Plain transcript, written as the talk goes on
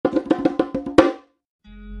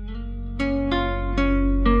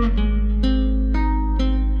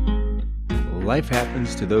Life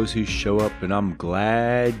happens to those who show up, and I'm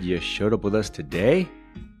glad you showed up with us today.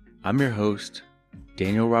 I'm your host,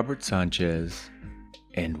 Daniel Robert Sanchez,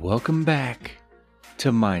 and welcome back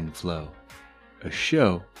to Mind Flow, a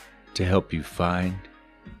show to help you find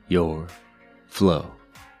your flow.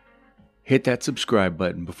 Hit that subscribe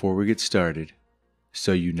button before we get started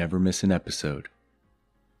so you never miss an episode.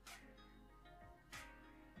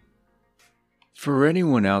 For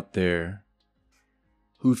anyone out there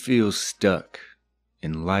who feels stuck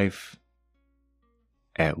in life,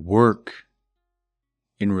 at work,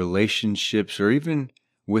 in relationships, or even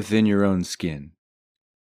within your own skin,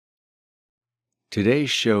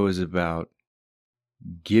 today's show is about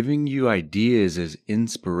giving you ideas as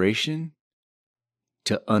inspiration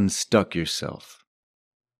to unstuck yourself.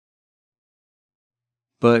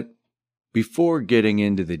 But before getting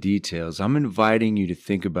into the details, I'm inviting you to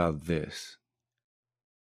think about this.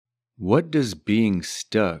 What does being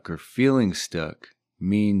stuck or feeling stuck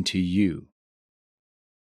mean to you?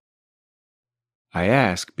 I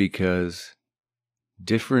ask because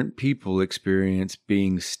different people experience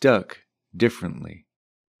being stuck differently.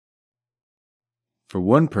 For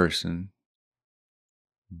one person,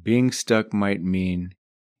 being stuck might mean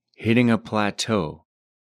hitting a plateau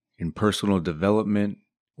in personal development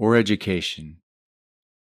or education.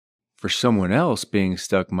 For someone else, being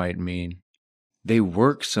stuck might mean they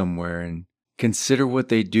work somewhere and consider what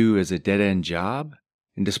they do as a dead-end job,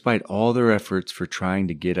 and despite all their efforts for trying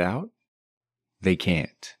to get out, they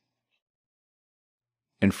can't.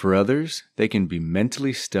 And for others, they can be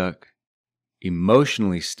mentally stuck,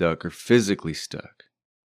 emotionally stuck, or physically stuck.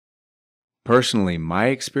 Personally, my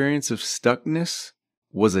experience of stuckness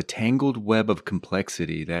was a tangled web of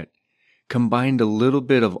complexity that combined a little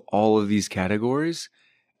bit of all of these categories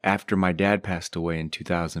after my dad passed away in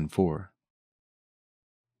 2004.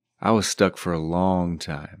 I was stuck for a long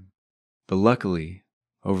time, but luckily,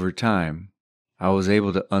 over time, I was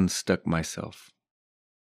able to unstuck myself.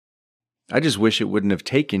 I just wish it wouldn't have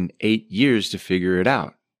taken 8 years to figure it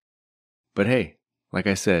out. But hey, like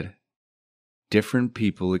I said, different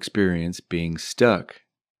people experience being stuck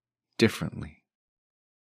differently.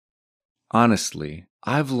 Honestly,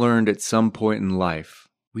 I've learned at some point in life,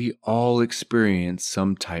 we all experience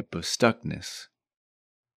some type of stuckness.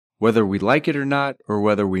 Whether we like it or not, or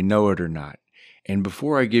whether we know it or not. And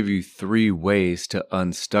before I give you 3 ways to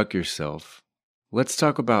unstuck yourself, let's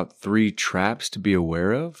talk about 3 traps to be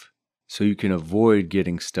aware of so you can avoid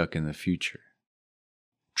getting stuck in the future.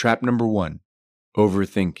 Trap number 1,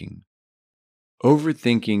 overthinking.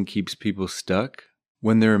 Overthinking keeps people stuck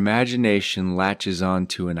when their imagination latches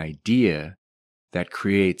onto an idea that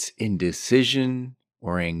creates indecision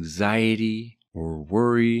or anxiety or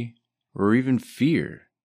worry or even fear.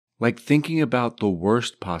 Like thinking about the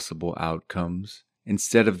worst possible outcomes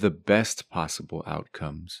instead of the best possible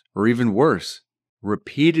outcomes, or even worse,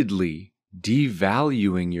 repeatedly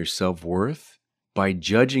devaluing your self-worth by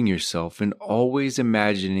judging yourself and always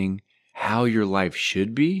imagining how your life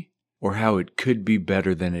should be or how it could be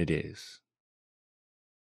better than it is.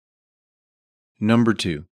 Number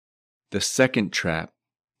 2, the second trap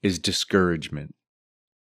is discouragement.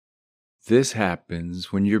 This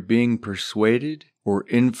happens when you're being persuaded or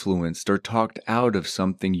influenced or talked out of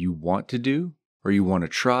something you want to do, or you want to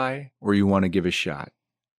try, or you want to give a shot.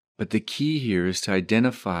 But the key here is to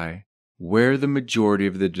identify where the majority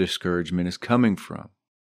of the discouragement is coming from.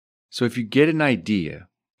 So if you get an idea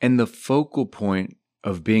and the focal point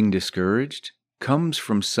of being discouraged comes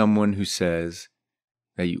from someone who says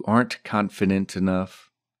that you aren't confident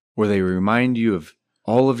enough, or they remind you of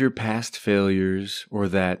all of your past failures, or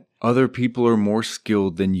that other people are more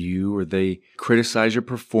skilled than you, or they criticize your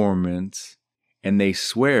performance, and they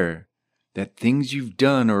swear that things you've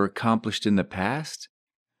done or accomplished in the past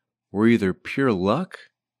were either pure luck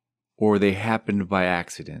or they happened by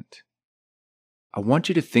accident. I want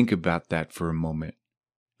you to think about that for a moment,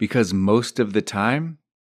 because most of the time,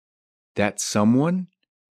 that someone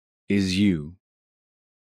is you.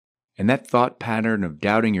 And that thought pattern of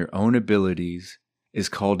doubting your own abilities is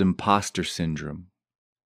called imposter syndrome.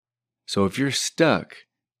 So if you're stuck,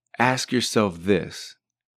 ask yourself this: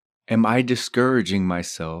 am I discouraging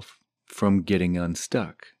myself from getting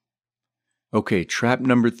unstuck? Okay, trap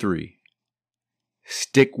number 3,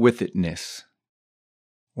 stick-with-itness.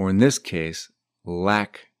 Or in this case,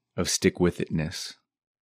 lack of stick-with-itness.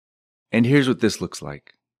 And here's what this looks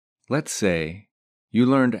like. Let's say you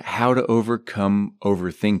learned how to overcome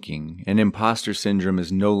overthinking, and imposter syndrome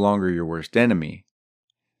is no longer your worst enemy,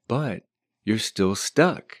 but you're still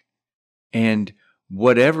stuck. And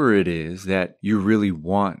whatever it is that you really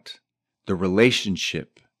want, the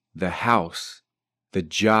relationship, the house, the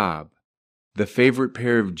job, the favorite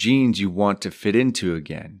pair of jeans you want to fit into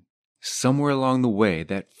again. Somewhere along the way,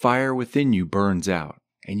 that fire within you burns out,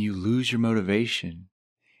 and you lose your motivation,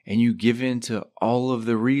 and you give in to all of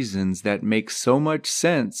the reasons that make so much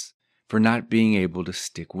sense for not being able to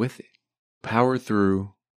stick with it. Power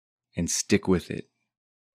through and stick with it.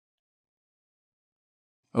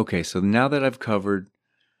 Okay, so now that I've covered,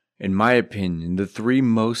 in my opinion, the 3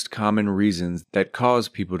 most common reasons that cause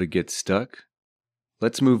people to get stuck,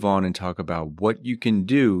 let's move on and talk about what you can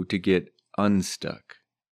do to get unstuck.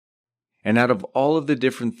 And out of all of the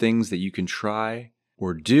different things that you can try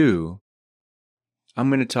or do, I'm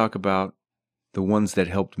going to talk about the ones that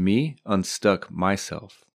helped me unstuck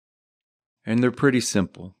myself. And they're pretty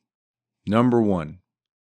simple. Number 1,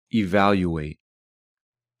 evaluate.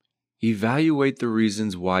 Evaluate the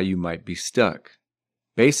reasons why you might be stuck.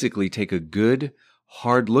 Basically, take a good,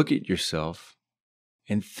 hard look at yourself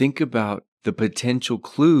and think about the potential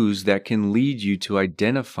clues that can lead you to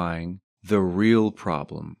identifying the real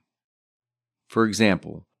problem. For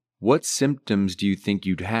example, what symptoms do you think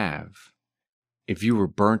you'd have if you were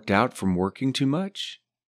burnt out from working too much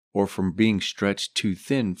or from being stretched too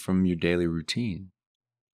thin from your daily routine?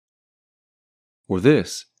 Or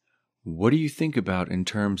this, what do you think about in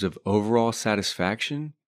terms of overall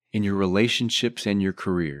satisfaction in your relationships and your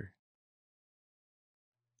career?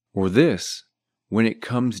 Or this, when it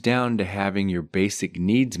comes down to having your basic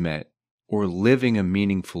needs met or living a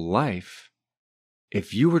meaningful life,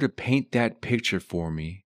 if you were to paint that picture for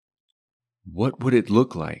me, what would it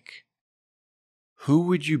look like? Who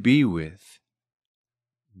would you be with?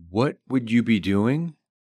 What would you be doing?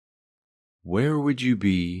 Where would you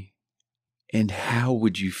be? And how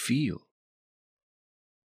would you feel?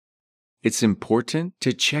 It's important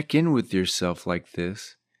to check in with yourself like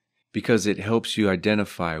this because it helps you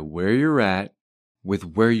identify where you're at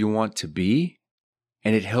with where you want to be,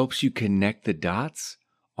 and it helps you connect the dots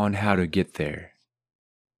on how to get there.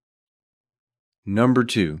 Number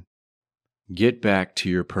 2, get back to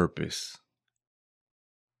your purpose.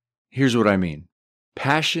 Here's what I mean.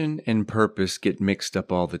 Passion and purpose get mixed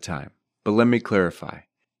up all the time, but let me clarify.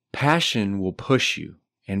 Passion will push you,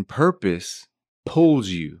 and purpose pulls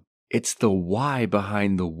you. It's the why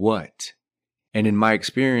behind the what. And in my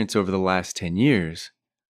experience over the last 10 years,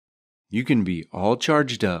 you can be all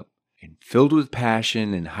charged up and filled with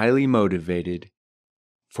passion and highly motivated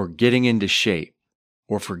for getting into shape,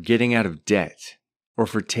 or for getting out of debt, or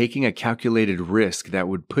for taking a calculated risk that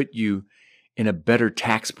would put you in a better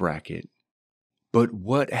tax bracket. But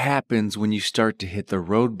what happens when you start to hit the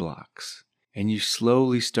roadblocks and you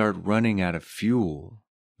slowly start running out of fuel?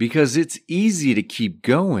 Because it's easy to keep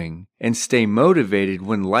going and stay motivated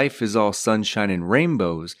when life is all sunshine and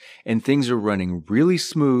rainbows and things are running really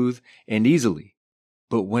smooth and easily.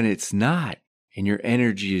 But when it's not, and your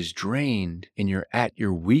energy is drained, and you're at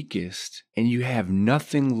your weakest, and you have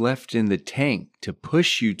nothing left in the tank to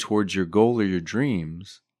push you towards your goal or your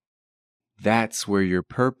dreams, that's where your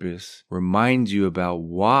purpose reminds you about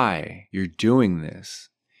why you're doing this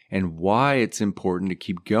and why it's important to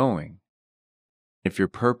keep going. If your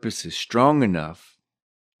purpose is strong enough,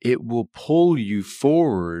 it will pull you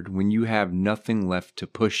forward when you have nothing left to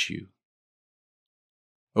push you.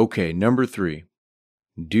 Okay, number 3.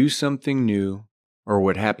 Do something new, or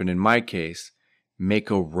what happened in my case,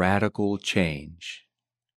 make a radical change.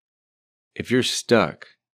 If you're stuck,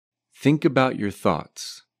 think about your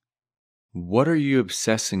thoughts. What are you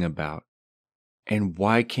obsessing about, and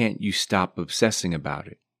why can't you stop obsessing about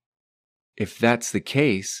it? If that's the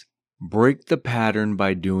case, break the pattern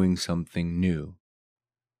by doing something new.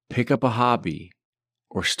 Pick up a hobby,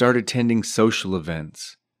 or start attending social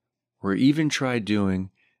events, or even try doing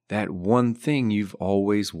that one thing you've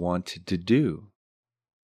always wanted to do.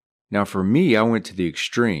 Now for me, I went to the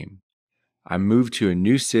extreme. I moved to a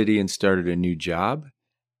new city and started a new job,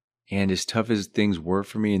 and as tough as things were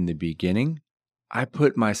for me in the beginning, I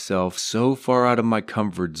put myself so far out of my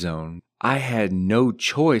comfort zone, I had no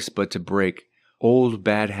choice but to break old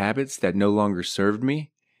bad habits that no longer served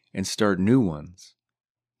me and start new ones.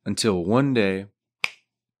 Until one day,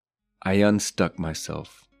 I unstuck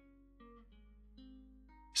myself.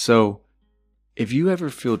 So, if you ever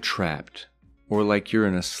feel trapped or like you're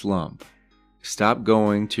in a slump, stop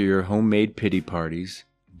going to your homemade pity parties,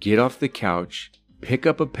 get off the couch, pick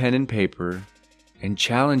up a pen and paper, and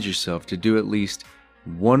challenge yourself to do at least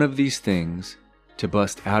one of these things to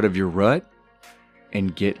bust out of your rut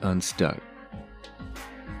and get unstuck.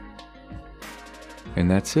 And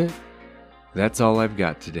that's it. That's all I've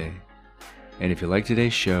got today. And if you like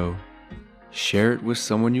today's show, share it with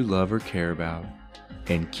someone you love or care about,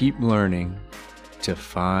 and keep learning to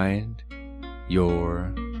find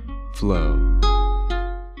your flow.